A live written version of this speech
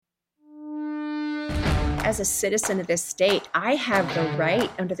As a citizen of this state, I have the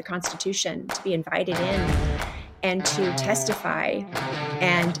right under the Constitution to be invited in and to testify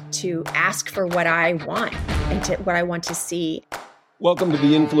and to ask for what I want and what I want to see. Welcome to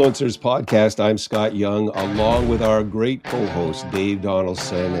the Influencers Podcast. I'm Scott Young, along with our great co-host, Dave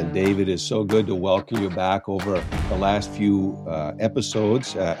Donaldson. And David, is so good to welcome you back over the last few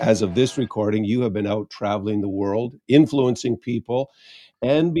episodes. As of this recording, you have been out traveling the world, influencing people,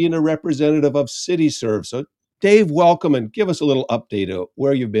 and being a representative of CityServe. So, Dave, welcome, and give us a little update of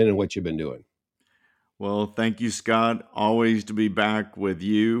where you've been and what you've been doing. Well, thank you, Scott. Always to be back with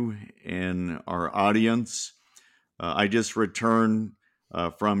you and our audience. I just returned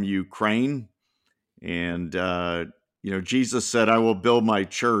from Ukraine, and Jesus said, "I will build my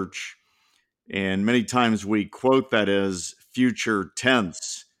church," and many times we quote that as future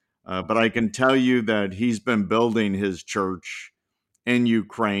tense. But I can tell you that he's been building his church in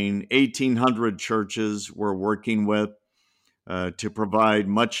Ukraine. 1,800 churches we're working with to provide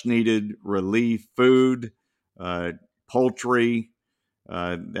much-needed relief, food, poultry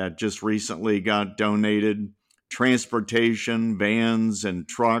that just recently got donated, transportation, vans and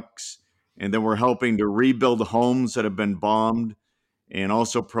trucks, and then we're helping to rebuild homes that have been bombed and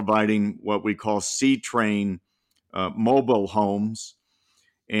also providing what we call C-Train mobile homes.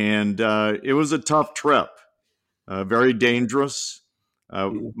 And it was a tough trip, very dangerous.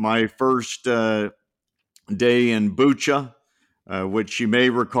 My first day in Bucha, which you may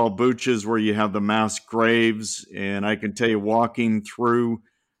recall, Bucha is where you have the mass graves. And I can tell you, walking through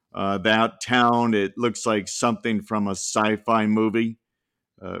that town, it looks like something from a sci-fi movie,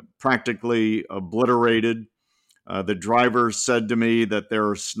 practically obliterated. The driver said to me that there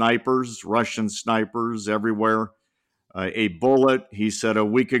are snipers, Russian snipers everywhere. A bullet, he said, a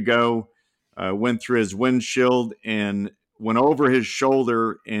week ago went through his windshield and went over his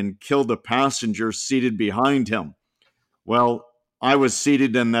shoulder and killed a passenger seated behind him. Well, I was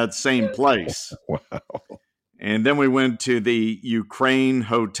seated in that same place. Wow. And then we went to the Ukraine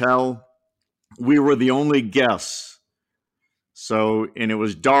hotel. We were the only guests. And it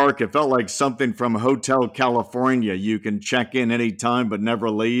was dark. It felt like something from Hotel California. You can check in anytime but never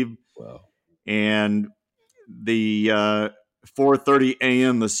leave. Wow. And the 4:30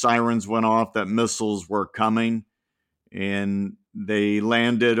 a.m., the sirens went off that missiles were coming. And they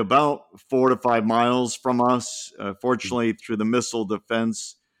landed about 4 to 5 miles from us. Fortunately, through the missile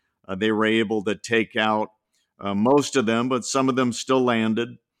defense, they were able to take out most of them, but some of them still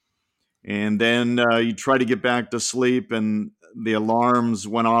landed. And then you try to get back to sleep, and the alarms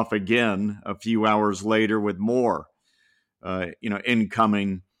went off again a few hours later with more,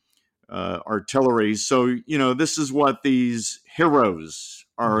 incoming artillery. So, this is what these heroes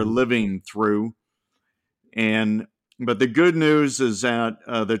are living through. But the good news is that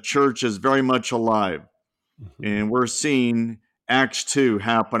the church is very much alive. And we're seeing Acts 2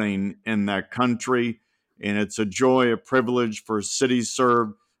 happening in that country. And it's a joy, a privilege for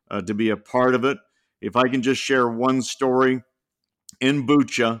CityServe to be a part of it. If I can just share one story. In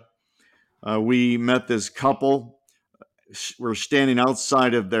Bucha, we met this couple. We're standing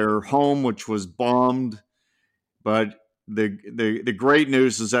outside of their home, which was bombed. But the great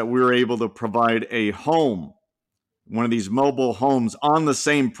news is that we were able to provide a home, one of these mobile homes on the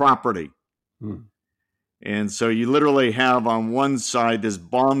same property. And so you literally have on one side this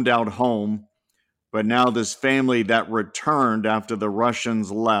bombed out home, but now this family that returned after the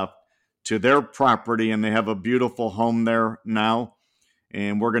Russians left to their property, and they have a beautiful home there now.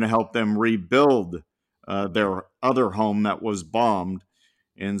 And we're going to help them rebuild their other home that was bombed.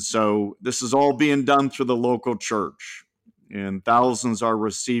 And so this is all being done through the local church. And thousands are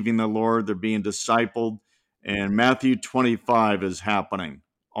receiving the Lord. They're being discipled. And Matthew 25 is happening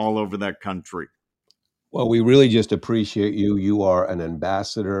all over that country. Well, we really just appreciate you. You are an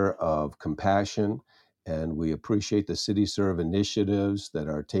ambassador of compassion, and we appreciate the CityServe initiatives that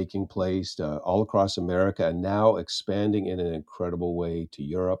are taking place all across America and now expanding in an incredible way to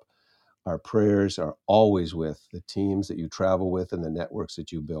Europe. Our prayers are always with the teams that you travel with and the networks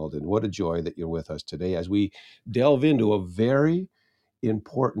that you build. And what a joy that you're with us today as we delve into a very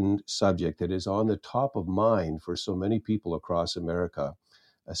important subject that is on the top of mind for so many people across America,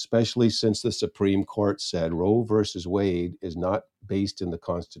 especially since the Supreme Court said Roe versus Wade is not based in the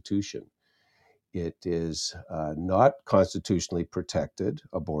Constitution. It is not constitutionally protected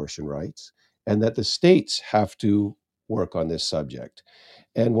abortion rights, and that the states have to work on this subject.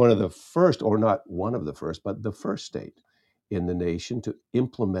 And one of the first, or not one of the first, but the first state in the nation to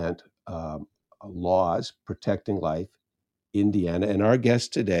implement laws protecting life, Indiana. And our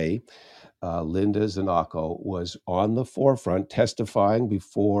guest today, Linda Zanacco, was on the forefront testifying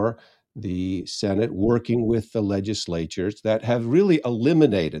before the Senate, working with the legislatures that have really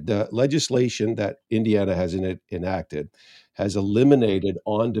eliminated the legislation that Indiana has enacted, has eliminated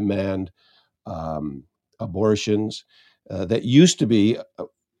on demand um, abortions that used to be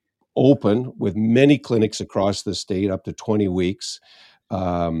open with many clinics across the state up to 20 weeks.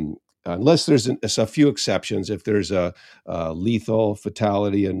 Um, Unless there's a few exceptions, if there's a lethal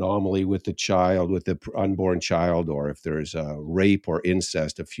fatality anomaly with the child, with the unborn child, or if there's a rape or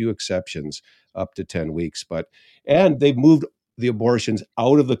incest, a few exceptions up to 10 weeks. And they've moved the abortions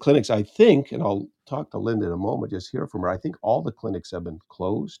out of the clinics. I think, and I'll talk to Linda in a moment, just hear from her. I think all the clinics have been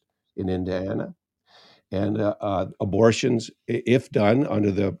closed in Indiana. And abortions, if done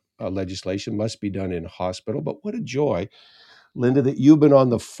under the legislation, must be done in hospital. But what a joy, Linda, that you've been on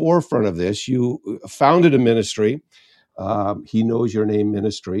the forefront of this. You founded a ministry, He Knows Your Name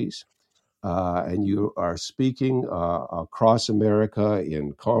Ministries, and you are speaking across America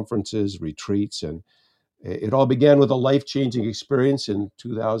in conferences, retreats, and it all began with a life-changing experience in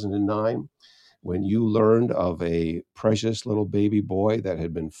 2009 when you learned of a precious little baby boy that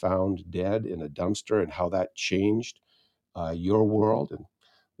had been found dead in a dumpster and how that changed your world. And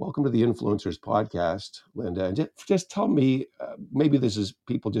welcome to the Influencers Podcast, Linda. And just tell me, maybe this is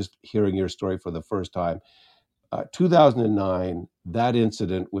people just hearing your story for the first time. 2009, that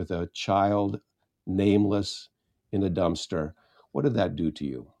incident with a child nameless in a dumpster, what did that do to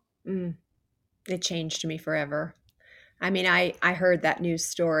you? Mm, it changed me forever. I mean, I heard that news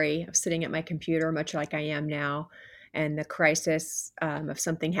story of sitting at my computer, much like I am now, and the crisis of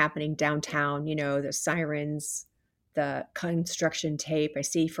something happening downtown, the sirens, the construction tape. I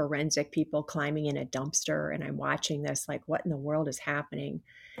see forensic people climbing in a dumpster, and I'm watching this like, what in the world is happening?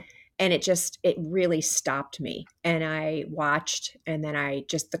 And it really stopped me. And I watched, and then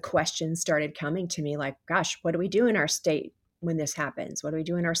the questions started coming to me like, gosh, what do we do in our state when this happens? What do we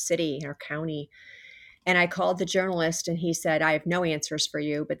do in our city, in our county? And I called the journalist, and he said, I have no answers for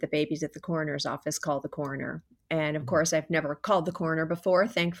you, but the baby's at the coroner's office. Call the coroner. And of course, I've never called the coroner before,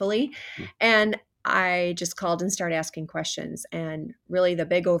 thankfully. And I just called and started asking questions. And really, the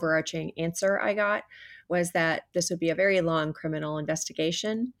big overarching answer I got was that this would be a very long criminal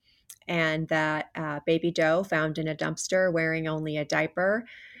investigation, and that baby doe found in a dumpster wearing only a diaper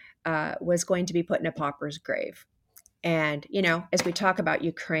was going to be put in a pauper's grave. And, as we talk about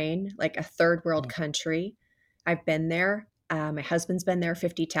Ukraine, like a third world country, I've been there. My husband's been there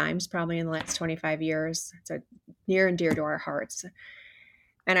 50 times, probably in the last 25 years. It's near and dear to our hearts.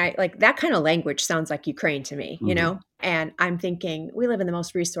 And I like that kind of language sounds like Ukraine to me, Mm-hmm. And I'm thinking, we live in the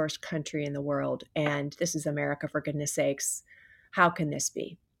most resourced country in the world, and this is America, for goodness sakes. How can this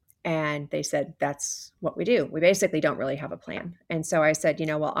be? And they said, that's what we do. We basically don't really have a plan. And so I said,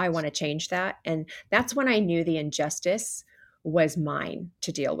 well, I want to change that. And that's when I knew the injustice was mine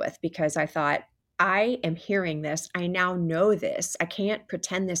to deal with, because I thought, I am hearing this. I now know this. I can't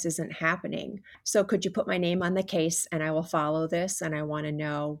pretend this isn't happening. So could you put my name on the case, and I will follow this? And I want to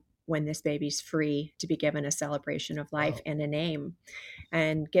know when this baby's free to be given a celebration of life Wow. and a name.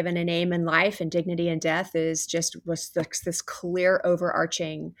 And given a name and life and dignity and death was this clear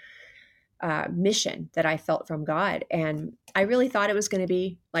overarching mission that I felt from God. And I really thought it was going to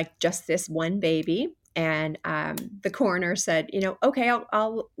be like just this one baby. And the coroner said, okay,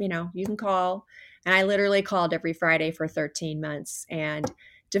 I'll, you can call. And I literally called every Friday for 13 months and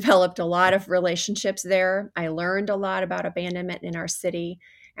developed a lot of relationships there. I learned a lot about abandonment in our city.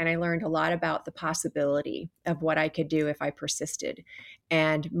 And I learned a lot about the possibility of what I could do if I persisted.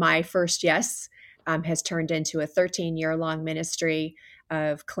 And my first yes has turned into a 13-year-long ministry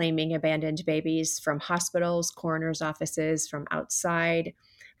of claiming abandoned babies from hospitals, coroner's offices, from outside,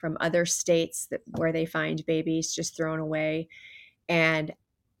 from other states where they find babies just thrown away. And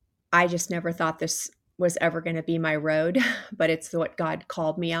I just never thought this was ever going to be my road, but it's what God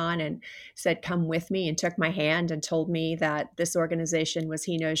called me on and said, come with me, and took my hand and told me that this organization was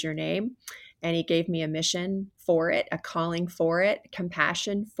He Knows Your Name. And He gave me a mission for it, a calling for it,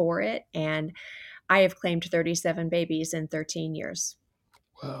 compassion for it. And I have claimed 37 babies in 13 years.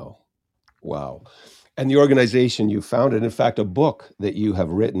 Wow. Wow. And the organization you founded, in fact, a book that you have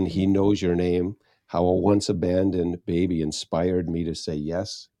written, He Knows Your Name, How a Once Abandoned Baby Inspired Me to Say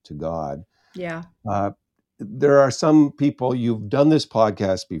Yes to God. Yeah. Uh, there are some people, you've done this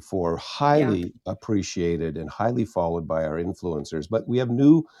podcast before, Yeah. highly appreciated and highly followed by our influencers, but we have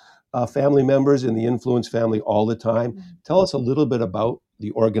new family members in the influence family all the time. Tell us a little bit about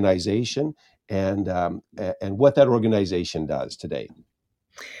the organization and what that organization does today.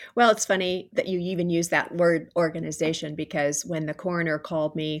 Well, it's funny that you even use that word organization, because when the coroner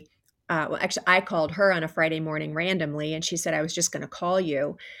called me, Well, actually, I called her on a Friday morning randomly, and she said I was just going to call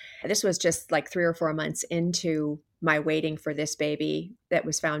you. This was just like 3 or 4 months into my waiting for this baby that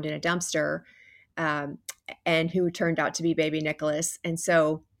was found in a dumpster, um, and who turned out to be baby Nicholas. And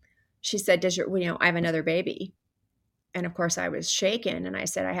so she said, I have another baby. And of course, I was shaken, and I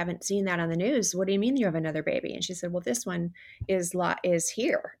said, I haven't seen that on the news. What do you mean you have another baby? And she said, well, this one is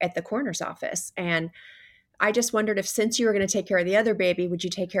here at the coroner's office. And I just wondered if, since you were going to take care of the other baby, would you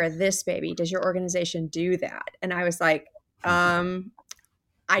take care of this baby? Does your organization do that? And I was like, I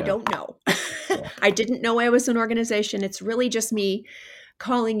Yeah. don't know. Yeah. I didn't know I was an organization. It's really just me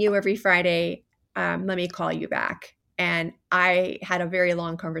calling you every Friday. Let me call you back. And I had a very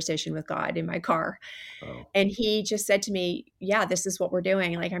long conversation with God in my car. Oh, And he just said to me, yeah, this is what we're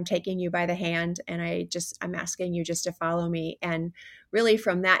doing. Like, I'm taking you by the hand, and I'm asking you just to follow me. And really,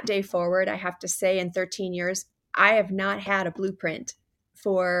 from that day forward, I have to say, in 13 years, I have not had a blueprint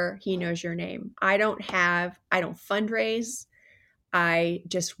for He Knows Your Name. I don't fundraise. I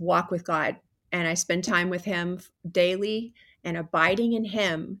just walk with God, and I spend time with Him daily. And abiding in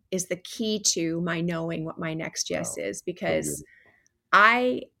Him is the key to my knowing what my next yes wow. is, So because good.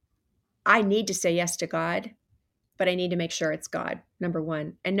 I I need to say yes to God, but I need to make sure it's God, number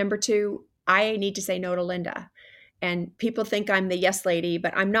one. And number two, I need to say no to Linda. And people think I'm the yes lady,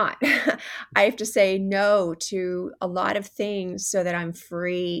 but I'm not. I have to say no to a lot of things so that I'm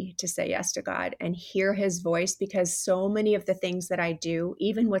free to say yes to God and hear His voice, because so many of the things that I do,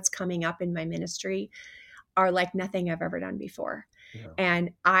 even what's coming up in my ministry, are like nothing I've ever done before. Yeah.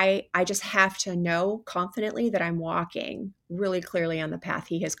 And I just have to know confidently that I'm walking really clearly on the path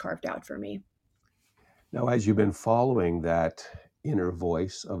He has carved out for me. Now, as you've been following that inner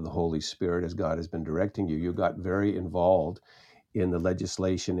voice of the Holy Spirit as God has been directing you, you got very involved in the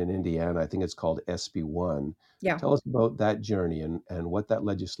legislation in Indiana. I think it's called SB1. Yeah. Tell us about that journey and what that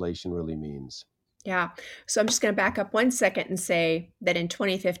legislation really means. Yeah. So I'm just going to back up 1 second and say that in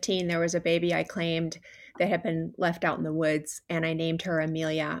 2015, there was a baby I claimed that had been left out in the woods, and I named her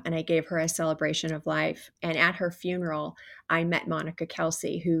Amelia, and I gave her a celebration of life. And at her funeral, I met Monica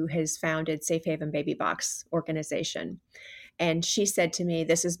Kelsey, who has founded Safe Haven Baby Box organization. And she said to me,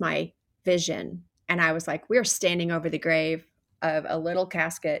 this is my vision. And I was like, we're standing over the grave of a little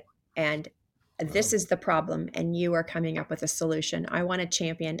casket, and this Wow. is the problem, and you are coming up with a solution. I want to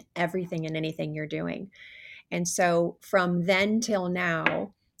champion everything and anything you're doing. And so from then till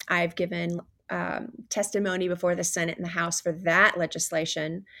now, I've given testimony before the Senate and the House for that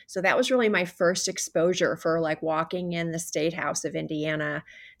legislation. So that was really my first exposure for like walking in the State House of Indiana,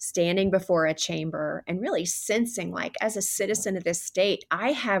 standing before a chamber, and really sensing, like, as a citizen of this state,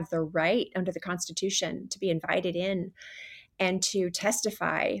 I have the right under the Constitution to be invited in and to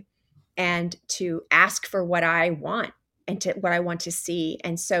testify and to ask for what I want and to what I want to see.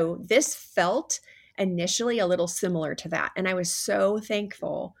 And so this felt initially a little similar to that. And I was so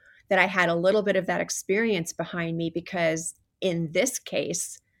thankful that I had a little bit of that experience behind me, because in this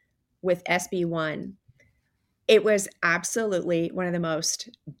case with SB1, it was absolutely one of the most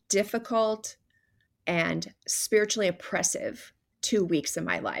difficult and spiritually oppressive 2 weeks of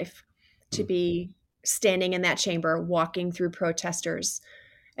my life, to Mm. be standing in that chamber, walking through protesters,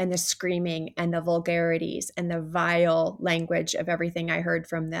 and the screaming and the vulgarities and the vile language of everything I heard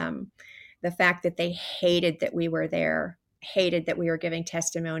from them. The fact that they hated that we were there, hated that we were giving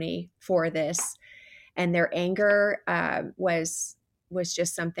testimony for this, and their anger was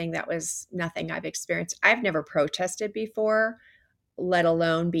just something that was nothing I've experienced. I've never protested before, let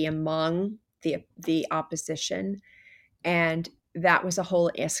alone be among the opposition, and that was a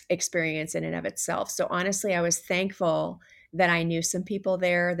whole experience in and of itself. So honestly, I was thankful that I knew some people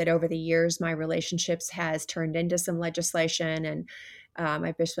there, that over the years my relationships has turned into some legislation. And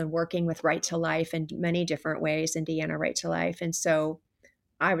I've just been working with Right to Life in many different ways, Indiana Right to Life. And so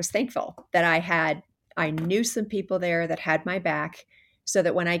I was thankful that I knew some people there that had my back, so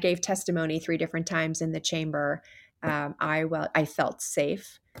that when I gave testimony 3 different times in the chamber, I felt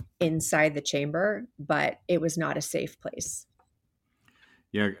safe inside the chamber, but it was not a safe place.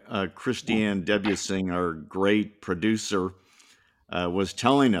 Yeah, Christiane Debussing, our great producer, was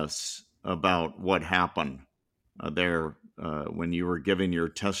telling us about what happened there when you were giving your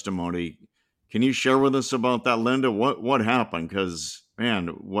testimony. Can you share with us about that, Linda? What happened? Because man,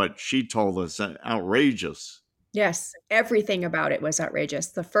 what she told us, outrageous. Yes, everything about it was outrageous.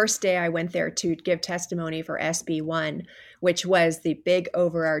 The first day I went there to give testimony for SB1, which was the big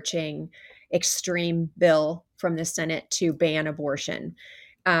overarching extreme bill from the Senate to ban abortion.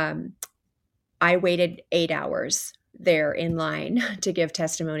 Um, I waited 8 hours there in line to give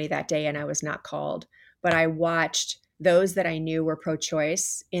testimony that day, and I was not called. But I watched those that I knew were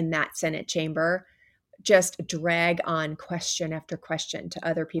pro-choice in that Senate chamber just drag on question after question to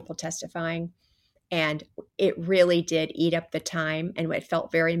other people testifying. And it really did eat up the time, and it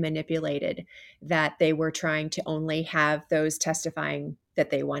felt very manipulated that they were trying to only have those testifying that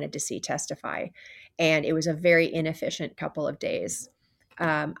they wanted to see testify. And it was a very inefficient couple of days.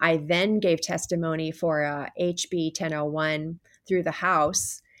 I then gave testimony for HB 1001 through the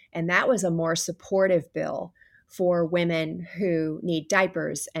House, and that was a more supportive bill for women who need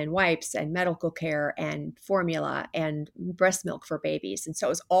diapers and wipes and medical care and formula and breast milk for babies. And so it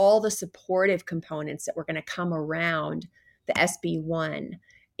was all the supportive components that were going to come around the SB1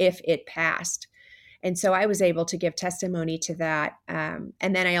 if it passed. And so I was able to give testimony to that. And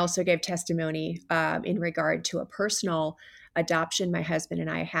then I also gave testimony in regard to a personal adoption my husband and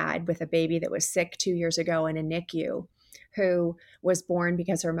I had with a baby that was sick 2 years ago in a NICU, who was born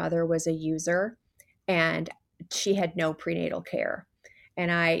because her mother was a user and she had no prenatal care.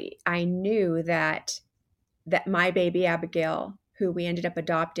 And I knew that my baby Abigail, who we ended up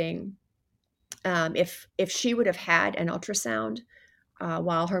adopting, if she would have had an ultrasound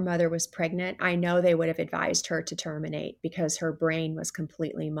while her mother was pregnant, I know they would have advised her to terminate because her brain was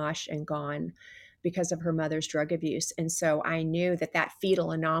completely mush and gone because of her mother's drug abuse. And so I knew that that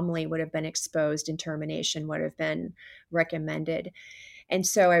fetal anomaly would have been exposed and termination would have been recommended. And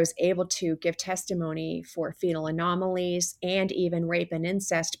so I was able to give testimony for fetal anomalies and even rape and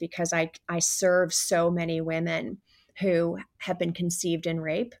incest because I serve so many women who have been conceived in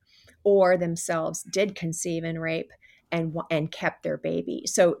rape or themselves did conceive in rape and kept their baby.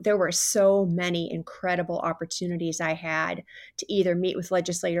 So there were so many incredible opportunities I had to either meet with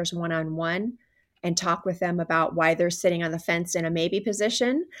legislators one-on-one and talk with them about why they're sitting on the fence in a maybe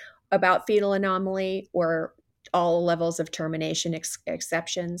position about fetal anomaly or all levels of termination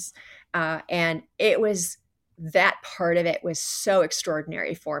exceptions. And it was that part of it was so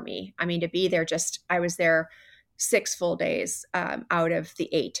extraordinary for me. I mean, to be there, I was there 6 full days out of the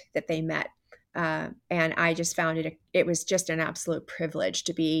 8 that they met. And I just found it was just an absolute privilege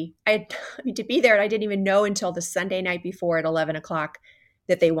to be there. And I didn't even know until the Sunday night before at 11 o'clock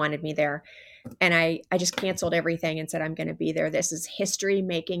that they wanted me there. And I just canceled everything and said, I'm going to be there. This is history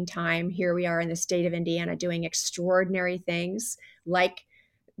making time. Here we are in the state of Indiana doing extraordinary things like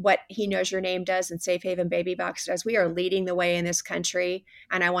what He Knows Your Name does and Safe Haven Baby Box does. We are leading the way in this country.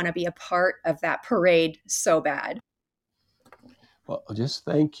 And I want to be a part of that parade so bad. Well, just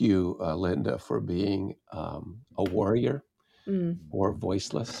thank you, Linda, for being a warrior for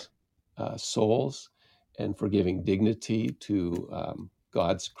voiceless souls and for giving dignity to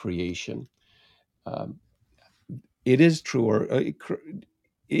God's creation. It is true,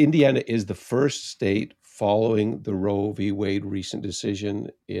 Indiana is the first state following the Roe v. Wade recent decision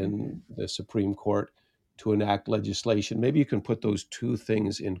in the Supreme Court to enact legislation. Maybe you can put those two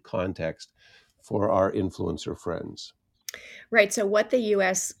things in context for our influencer friends. Right. So what the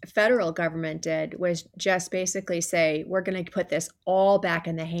U.S. federal government did was just basically say, we're going to put this all back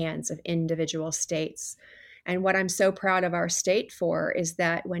in the hands of individual states. And what I'm so proud of our state for is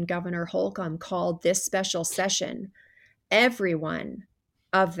that when Governor Holcomb called this special session, every one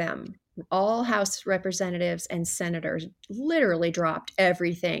of them, all House representatives and senators, literally dropped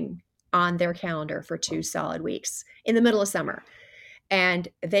everything on their calendar for 2 solid weeks in the middle of summer. And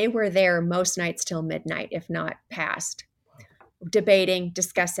they were there most nights till midnight, if not past, debating,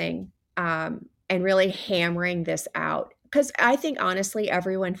 discussing, and really hammering this out. Because I think, honestly,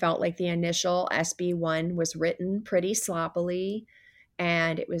 everyone felt like the initial SB1 was written pretty sloppily,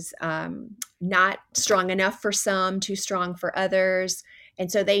 and it was not strong enough for some, too strong for others. And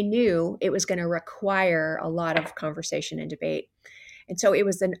so they knew it was going to require a lot of conversation and debate. And so it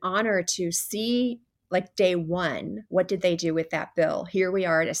was an honor to see, like, day one, what did they do with that bill? Here we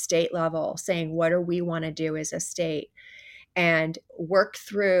are at a state level saying, what do we want to do as a state? And work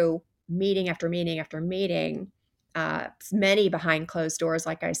through meeting after meeting after meeting, many behind closed doors,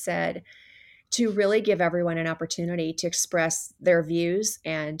 like I said, to really give everyone an opportunity to express their views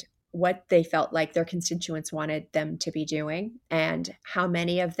and what they felt like their constituents wanted them to be doing, and how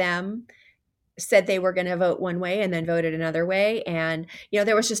many of them said they were going to vote one way and then voted another way. And,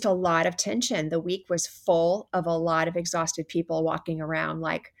 there was just a lot of tension. The week was full of a lot of exhausted people walking around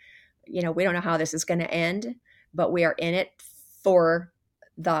like, we don't know how this is going to end, but we are in it for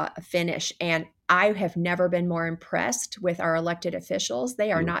the finish. And I have never been more impressed with our elected officials.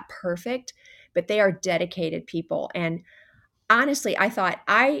 They are not perfect, but they are dedicated people. And honestly, I thought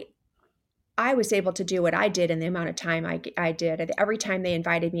I I was able to do what I did in the amount of time I did. Every time they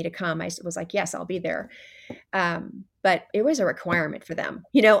invited me to come, I was like, yes, I'll be there. But it was a requirement for them.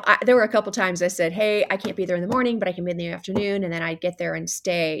 There were a couple times I said, hey, I can't be there in the morning, but I can be in the afternoon. And then I'd get there and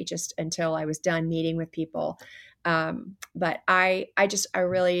stay just until I was done meeting with people. But I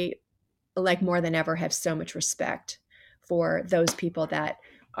really, like, more than ever, have so much respect for those people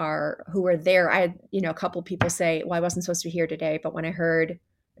who were there. I had, a couple people say, well, I wasn't supposed to be here today, but when I heard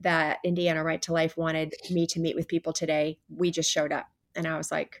that Indiana Right to Life wanted me to meet with people today, we just showed up. And I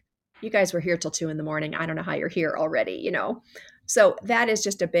was like, you guys were here till 2 a.m. I don't know how you're here already. So that is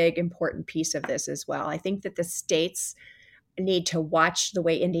just a big, important piece of this as well. I think that the states need to watch the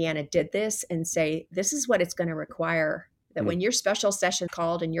way Indiana did this and say, this is what it's going to require. That when your special session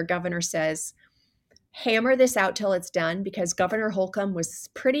called and your governor says, hammer this out till it's done, because Governor Holcomb was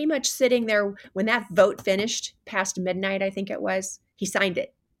pretty much sitting there when that vote finished past midnight, I think it was, he signed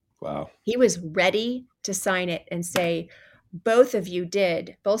it. Wow. He was ready to sign it and say, both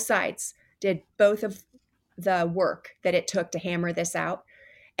sides did both of the work that it took to hammer this out.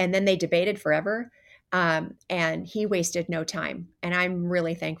 And then they debated forever. And he wasted no time. And I'm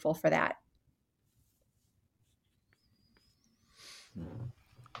really thankful for that.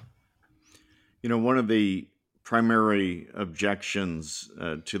 One of the primary objections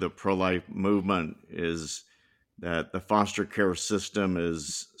to the pro-life movement is that the foster care system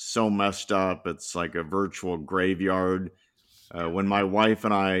is so messed up. It's like a virtual graveyard. When my wife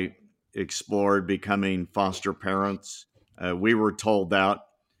and I explored becoming foster parents, we were told that,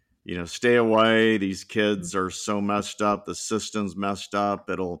 stay away. These kids are so messed up. The system's messed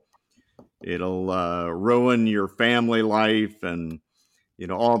up. It'll ruin your family life, and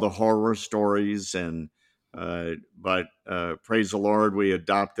all the horror stories. And but praise the Lord, we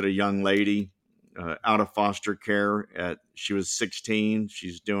adopted a young lady out of foster care. She was 16.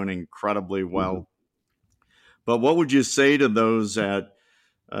 She's doing incredibly well. Mm-hmm. But what would you say to those that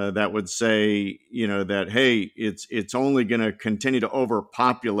would say, that, hey, it's only going to continue to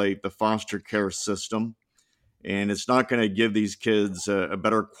overpopulate the foster care system, and it's not going to give these kids a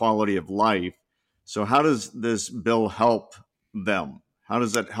better quality of life? So how does this bill help them? How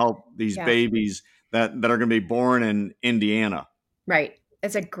does that help these babies that are going to be born in Indiana? Right.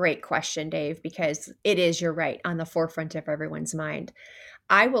 It's a great question, Dave, because it is, you're right, on the forefront of everyone's mind.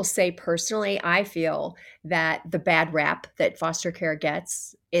 I will say personally, I feel that the bad rap that foster care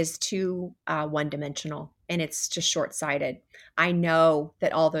gets is too one-dimensional, and it's just short-sighted. I know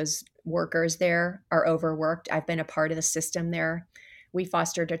that all those workers there are overworked. I've been a part of the system there. We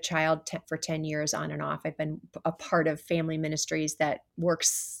fostered a child for 10 years on and off. I've been a part of family ministries that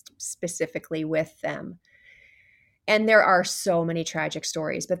works specifically with them. And there are so many tragic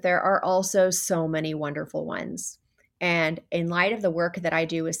stories, but there are also so many wonderful ones. And in light of the work that I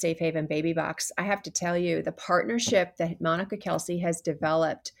do with Safe Haven Baby Box, I have to tell you, the partnership that Monica Kelsey has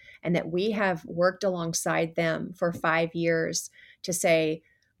developed and that we have worked alongside them for 5 years to say,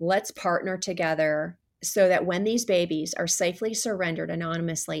 let's partner together so that when these babies are safely surrendered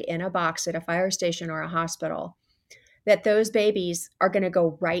anonymously in a box at a fire station or a hospital, that those babies are going to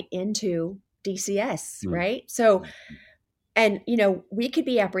go right into DCS, right? So, and, we could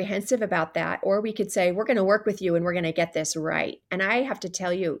be apprehensive about that, or we could say, we're going to work with you and we're going to get this right. And I have to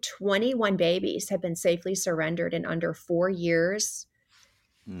tell you, 21 babies have been safely surrendered in under 4 years.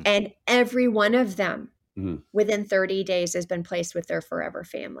 And every one of them within 30 days has been placed with their forever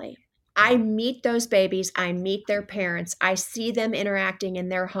family. I meet those babies. I meet their parents. I see them interacting in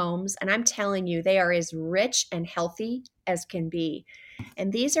their homes. And I'm telling you, they are as rich and healthy as can be.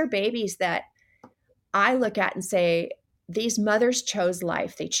 And these are babies that I look at and say, these mothers chose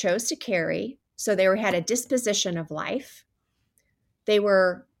life. They chose to carry. So they had a disposition of life. They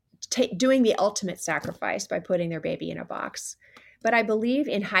were doing the ultimate sacrifice by putting their baby in a box. But I believe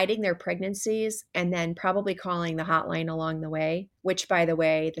in hiding their pregnancies and then probably calling the hotline along the way, which, by the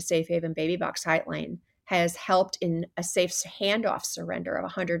way, the Safe Haven Baby Box hotline has helped in a safe handoff surrender of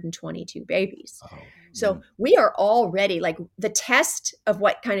 122 babies. Oh, so we are already, like, the test of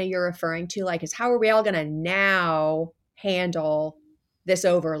what kind of you're referring to, like, is how are we all going to now handle this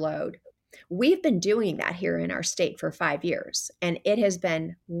overload? We've been doing that here in our state for 5 years, and it has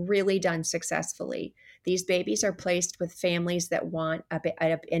been really done successfully. These babies are placed with families that want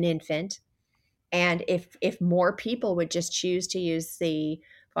an infant. And if more people would just choose to use the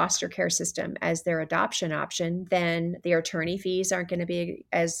foster care system as their adoption option, then the attorney fees aren't going to be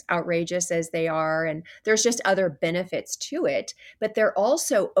as outrageous as they are. And there's just other benefits to it, but they're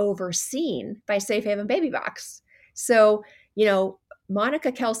also overseen by Safe Haven Baby Box. So,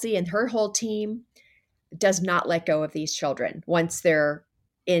 Monica Kelsey and her whole team does not let go of these children once they're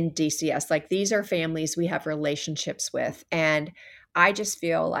in DCS. Like these are families we have relationships with. And I just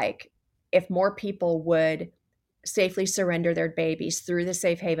feel like if more people would safely surrender their babies through the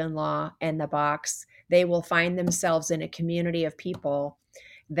safe haven law and the box, they will find themselves in a community of people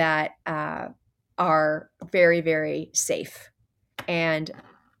that are very, very safe. And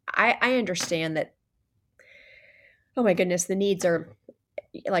I understand that, oh my goodness, the needs are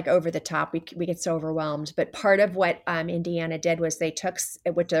like over the top. We get so overwhelmed. But part of what Indiana did was they took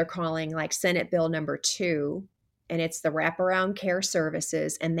what they're calling like Senate Bill number 2, and it's the wraparound care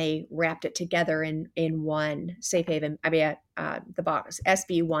services, and they wrapped it together in one safe haven. I mean, the box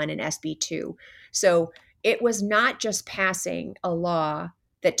SB 1 and SB 2. So it was not just passing a law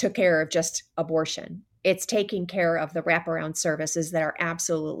that took care of just abortion. It's taking care of the wraparound services that are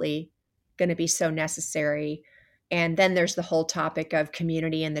absolutely going to be so necessary. And then there's the whole topic of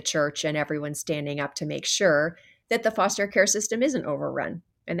community in the church and everyone standing up to make sure that the foster care system isn't overrun.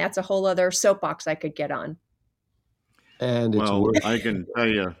 And that's a whole other soapbox I could get on. And it's Well, worth. I can tell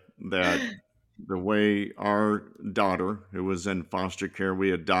you that the way our daughter, who was in foster care,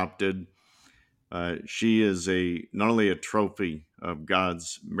 we adopted, she is not only a trophy of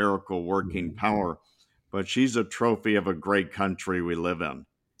God's miracle working power, but she's a trophy of a great country we live in.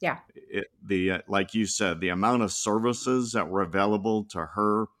 Yeah. Like you said, the amount of services that were available to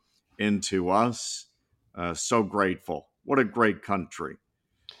her and to us, so grateful. What a great country.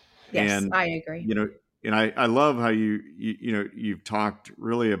 Yes, And I agree. you know, and I love how you've talked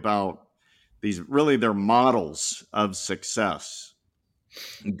really about these, really they're models of success.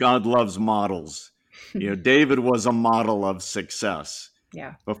 God loves models. David was a model of success.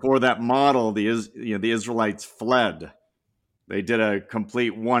 Yeah. Before that model, the Israelites fled. They did a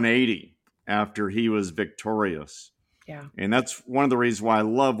complete 180 after he was victorious. Yeah. And that's one of the reasons why I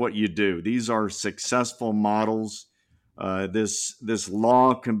love what you do. These are successful models. This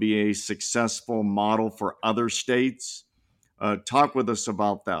law can be a successful model for other states. Talk with us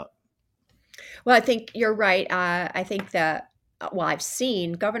about that. Well, I think you're right. I think that, well, I've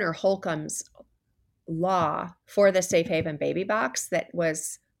seen Governor Holcomb's law for the safe haven baby box that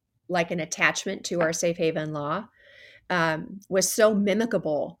was like an attachment to our safe haven law, was so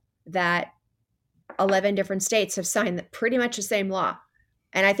mimicable that 11 different states have signed pretty much the same law.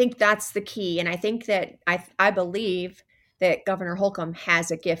 And I think that's the key. And I think that I believe that Governor Holcomb has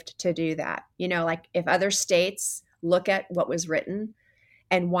a gift to do that. Like if other states look at what was written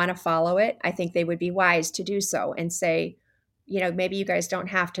and want to follow it, I think they would be wise to do so and say, maybe you guys don't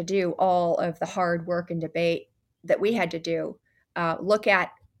have to do all of the hard work and debate that we had to do. Look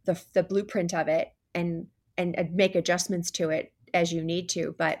at the blueprint of it and make adjustments to it as you need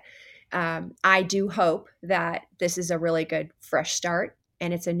to. But I do hope that this is a really good fresh start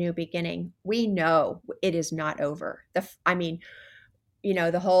and it's a new beginning. We know it is not over. The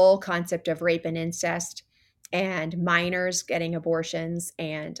whole concept of rape and incest and minors getting abortions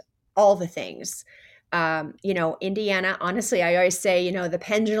and all the things. Indiana, honestly, I always say, the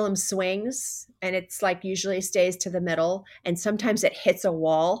pendulum swings and it's like usually stays to the middle and sometimes it hits a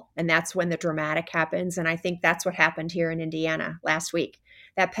wall and that's when the dramatic happens. And I think that's what happened here in Indiana last week.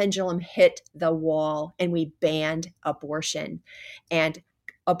 That pendulum hit the wall and we banned abortion, and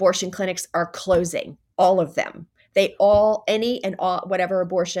abortion clinics are closing, all of them. They all, any and all, whatever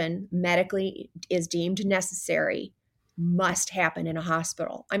abortion medically is deemed necessary must happen in a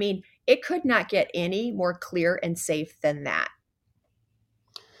hospital. I mean, it could not get any more clear and safe than that.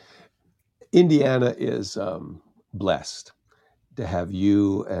 Indiana is blessed to have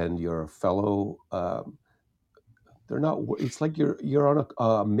you and your fellow. They're not. It's like you're on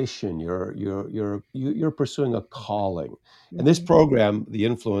a mission. You're pursuing a calling, and this program, the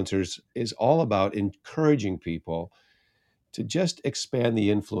Influencers, is all about encouraging people to just expand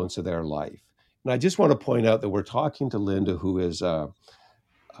the influence of their life. And I just want to point out that we're talking to Linda, who is a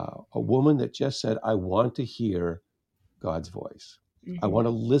woman that just said, "I want to hear God's voice. I want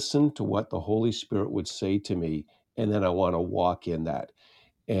to listen to what the Holy Spirit would say to me, and then I want to walk in that."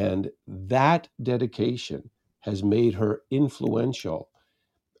 And that dedication has made her influential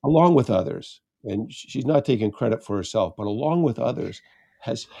along with others. And she's not taking credit for herself, but along with others,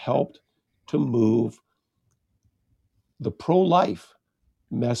 has helped to move the pro life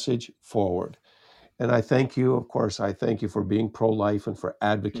message forward. And I thank you, of course, I thank you for being pro life and for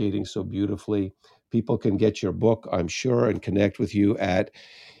advocating so beautifully. People can get your book, I'm sure, and connect with you at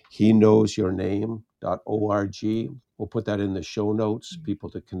heknowsyourname.org. We'll put that in the show notes, people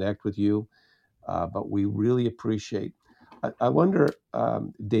to connect with you. But we really appreciate. I wonder,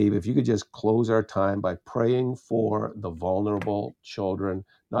 Dave, if you could just close our time by praying for the vulnerable children,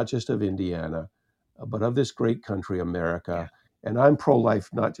 not just of Indiana, but of this great country, America, And I'm pro-life,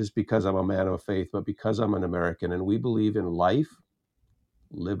 not just because I'm a man of faith, but because I'm an American. And we believe in life,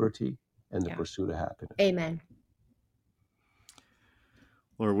 liberty, and the Yeah. pursuit of happiness. Amen.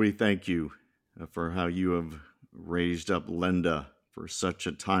 Lord, we thank you for how you have raised up Linda for such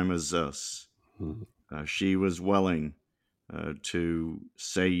a time as this. Mm-hmm. She was willing to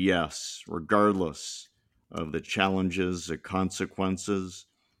say yes, regardless of the challenges, the consequences,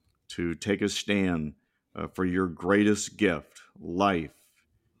 to take a stand for your greatest gift, life,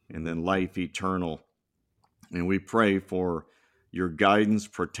 and then life eternal. And we pray for your guidance,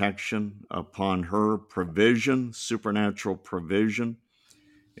 protection upon her, provision, supernatural provision.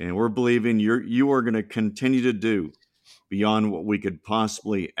 And we're believing you are going to continue to do beyond what we could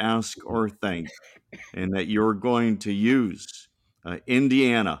possibly ask or think, and that you're going to use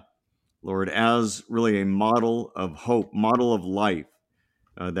Indiana, Lord, as really a model of hope, model of life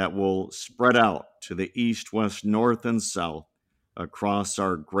that will spread out to the east, west, north, and south across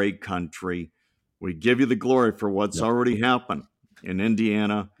our great country. We give you the glory for what's already happened in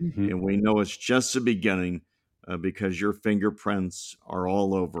Indiana, Mm-hmm. and we know it's just the beginning because your fingerprints are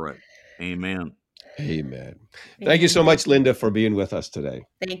all over it. Amen. Amen. Thank you so much, Linda, for being with us today.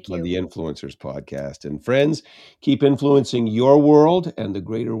 Thank On you. the Influencers Podcast. And friends, keep influencing your world and the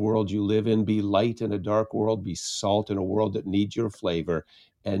greater world you live in. Be light in a dark world. Be salt in a world that needs your flavor,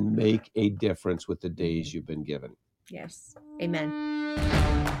 and make a difference with the days you've been given. Yes. Amen.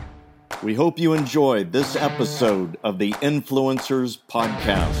 We hope you enjoyed this episode of the Influencers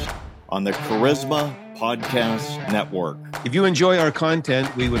Podcast on the Charisma Podcast Network. If you enjoy our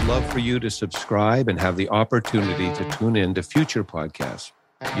content, we would love for you to subscribe and have the opportunity to tune in to future podcasts.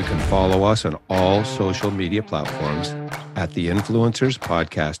 You can follow us on all social media platforms at the Influencers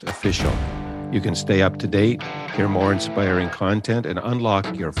Podcast Official. You can stay up to date, hear more inspiring content, and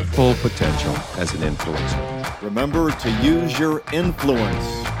unlock your full potential as an influencer. Remember to use your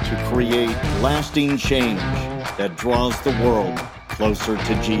influence to create lasting change that draws the world closer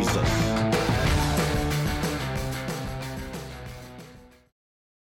to Jesus.